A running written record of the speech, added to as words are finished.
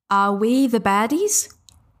Are We the Baddies?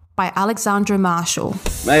 By Alexandra Marshall.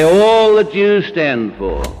 May all that you stand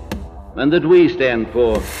for, and that we stand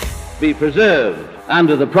for, be preserved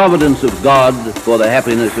under the providence of God for the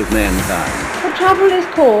happiness of mankind. The trouble is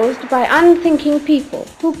caused by unthinking people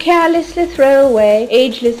who carelessly throw away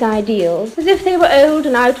ageless ideals as if they were old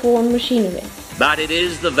and outworn machinery. But it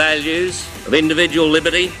is the values of individual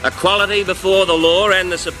liberty, equality before the law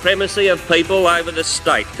and the supremacy of people over the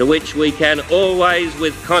state to which we can always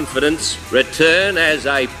with confidence return as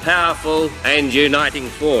a powerful and uniting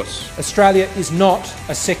force. Australia is not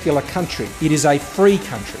a secular country. It is a free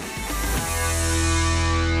country.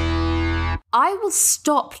 I will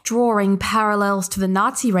stop drawing parallels to the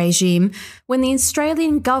Nazi regime when the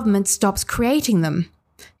Australian government stops creating them.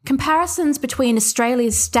 Comparisons between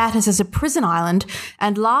Australia's status as a prison island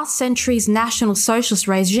and last century's National Socialist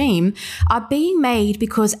regime are being made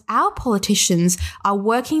because our politicians are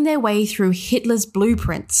working their way through Hitler's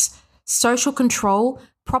blueprints: social control,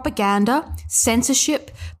 propaganda, censorship,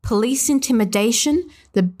 police intimidation,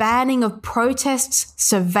 the banning of protests,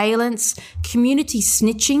 surveillance, community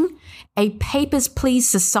snitching, a papers please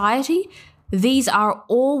society. These are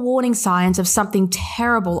all warning signs of something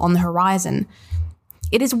terrible on the horizon.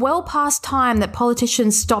 It is well past time that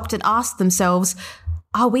politicians stopped and asked themselves,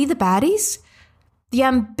 are we the baddies? The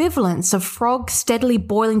ambivalence of frogs steadily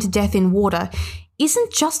boiling to death in water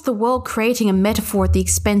isn't just the world creating a metaphor at the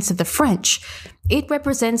expense of the French. It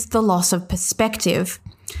represents the loss of perspective.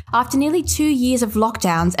 After nearly 2 years of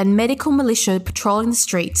lockdowns and medical militia patrolling the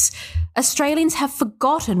streets, Australians have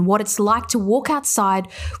forgotten what it's like to walk outside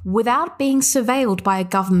without being surveilled by a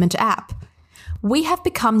government app. We have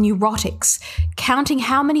become neurotics, counting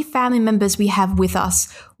how many family members we have with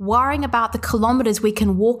us, worrying about the kilometres we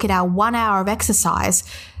can walk in our 1 hour of exercise,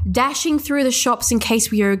 dashing through the shops in case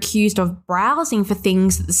we are accused of browsing for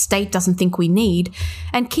things that the state doesn't think we need,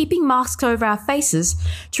 and keeping masks over our faces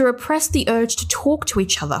to repress the urge to talk to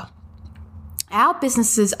each other. Our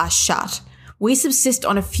businesses are shut. We subsist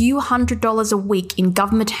on a few $100s a week in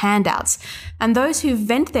government handouts, and those who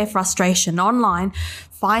vent their frustration online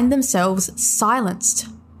find themselves silenced.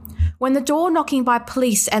 When the door knocking by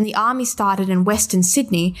police and the army started in Western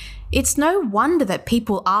Sydney, it's no wonder that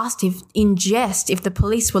people asked in jest if the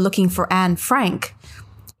police were looking for Anne Frank.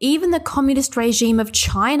 Even the communist regime of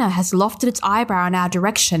China has lofted its eyebrow in our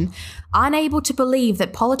direction, unable to believe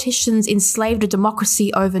that politicians enslaved a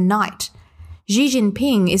democracy overnight. Xi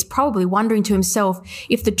Jinping is probably wondering to himself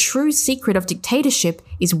if the true secret of dictatorship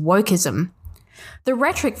is wokeism. The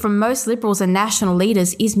rhetoric from most Liberals and national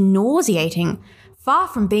leaders is nauseating. Far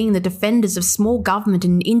from being the defenders of small government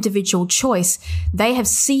and individual choice, they have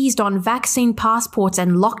seized on vaccine passports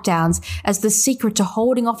and lockdowns as the secret to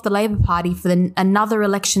holding off the Labor Party for another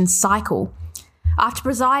election cycle. After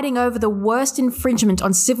presiding over the worst infringement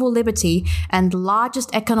on civil liberty and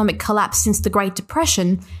largest economic collapse since the Great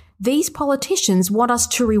Depression, these politicians want us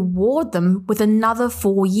to reward them with another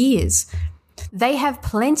 4 years. They have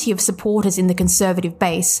plenty of supporters in the Conservative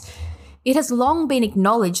base. It has long been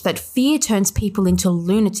acknowledged that fear turns people into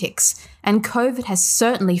lunatics, and COVID has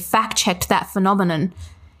certainly fact-checked that phenomenon.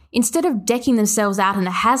 Instead of decking themselves out in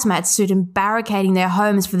a hazmat suit and barricading their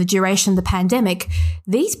homes for the duration of the pandemic,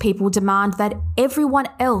 these people demand that everyone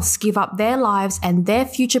else give up their lives and their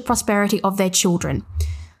future prosperity of their children.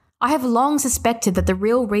 I have long suspected that the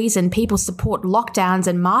real reason people support lockdowns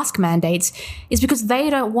and mask mandates is because they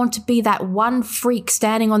don't want to be that one freak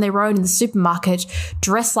standing on their own in the supermarket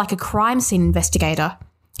dressed like a crime scene investigator.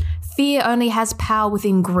 Fear only has power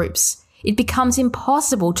within groups. It becomes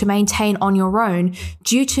impossible to maintain on your own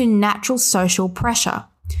due to natural social pressure.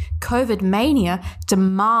 COVID mania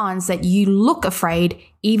demands that you look afraid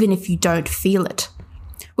even if you don't feel it.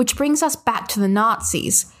 Which brings us back to the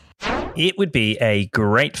Nazis. It would be a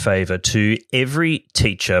great favour to every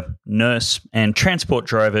teacher, nurse and transport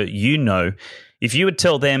driver you know if you would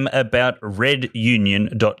tell them about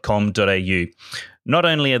redunion.com.au. Not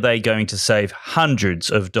only are they going to save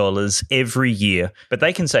hundreds of dollars every year, but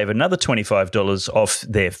they can save another $25 off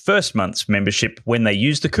their first month's membership when they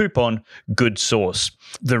use the coupon Good Source.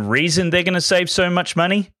 The reason they're going to save so much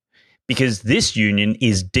money? Because this union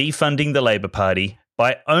is defunding the Labor Party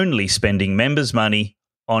by only spending members' money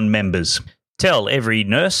on members. Tell every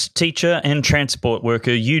nurse, teacher and transport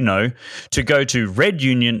worker you know to go to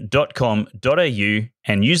redunion.com.au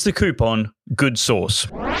and use the coupon Good Source.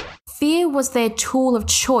 Fear was their tool of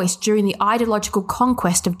choice during the ideological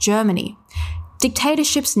conquest of Germany.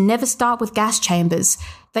 Dictatorships never start with gas chambers.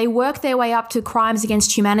 They work their way up to crimes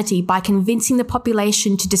against humanity by convincing the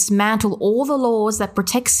population to dismantle all the laws that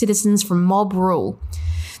protect citizens from mob rule.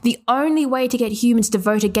 The only way to get humans to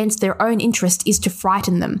vote against their own interest is to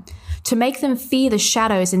frighten them, to make them fear the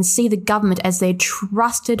shadows and see the government as their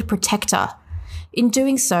trusted protector. In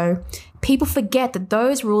doing so, people forget that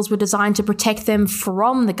those rules were designed to protect them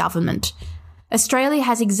from the government. Australia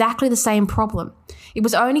has exactly the same problem. It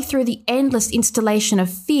was only through the endless installation of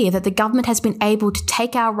fear that the government has been able to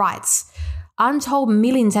take our rights. Untold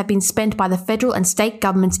millions have been spent by the federal and state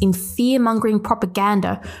governments in fear-mongering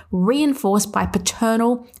propaganda reinforced by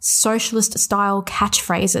paternal, socialist-style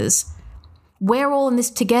catchphrases. "We're all in this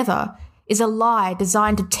together" is a lie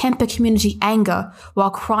designed to temper community anger while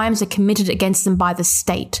crimes are committed against them by the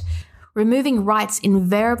state. Removing rights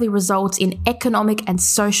invariably results in economic and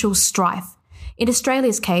social strife. In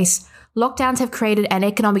Australia's case, lockdowns have created an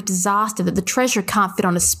economic disaster that the Treasurer can't fit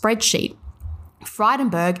on a spreadsheet.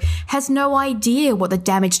 Frydenberg has no idea what the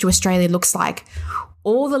damage to Australia looks like.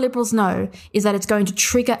 All the Liberals know is that it's going to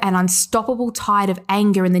trigger an unstoppable tide of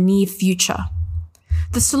anger in the near future.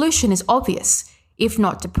 The solution is obvious, if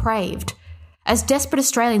not depraved. As desperate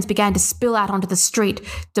Australians began to spill out onto the street,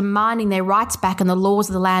 demanding their rights back and the laws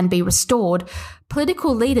of the land be restored,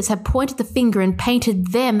 political leaders have pointed the finger and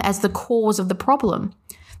painted them as the cause of the problem.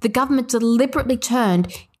 The government deliberately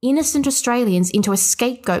turned innocent Australians into a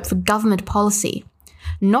scapegoat for government policy.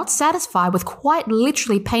 Not satisfied with quite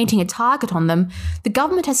literally painting a target on them, the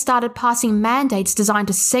government has started passing mandates designed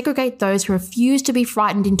to segregate those who refuse to be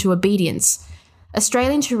frightened into obedience.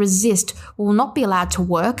 Australians who resist will not be allowed to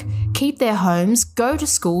work, keep their homes, go to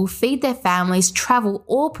school, feed their families, travel,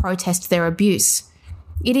 or protest their abuse.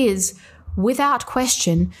 It is, without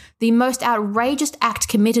question, the most outrageous act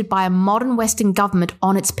committed by a modern Western government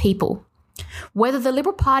on its people. Whether the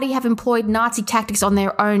Liberal Party have employed Nazi tactics on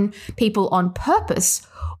their own people on purpose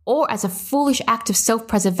or as a foolish act of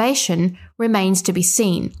self-preservation remains to be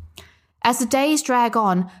seen. As the days drag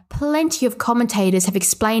on, plenty of commentators have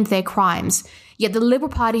explained their crimes, yet the Liberal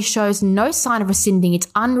Party shows no sign of rescinding its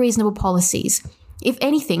unreasonable policies. If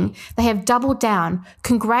anything, they have doubled down,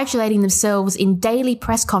 congratulating themselves in daily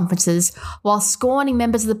press conferences while scorning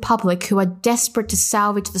members of the public who are desperate to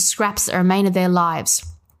salvage the scraps that remain of their lives.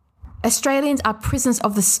 Australians are prisoners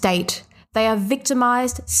of the state. They are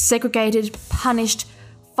victimised, segregated, punished,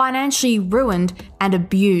 financially ruined, and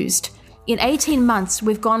abused. In 18 months,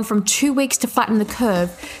 we've gone from 2 weeks to flatten the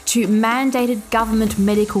curve to mandated government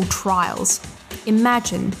medical trials.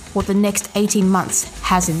 Imagine what the next 18 months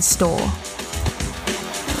has in store.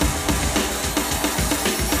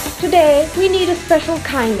 Today, we need a special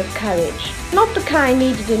kind of courage. Not the kind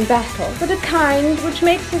needed in battle, but a kind which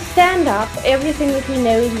makes us stand up for everything that we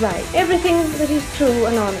know is right, everything that is true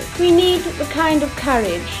and honest. We need the kind of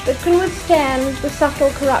courage that can withstand the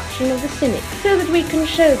subtle corruption of the cynic, so that we can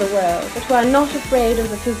show the world that we are not afraid of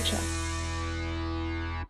the future.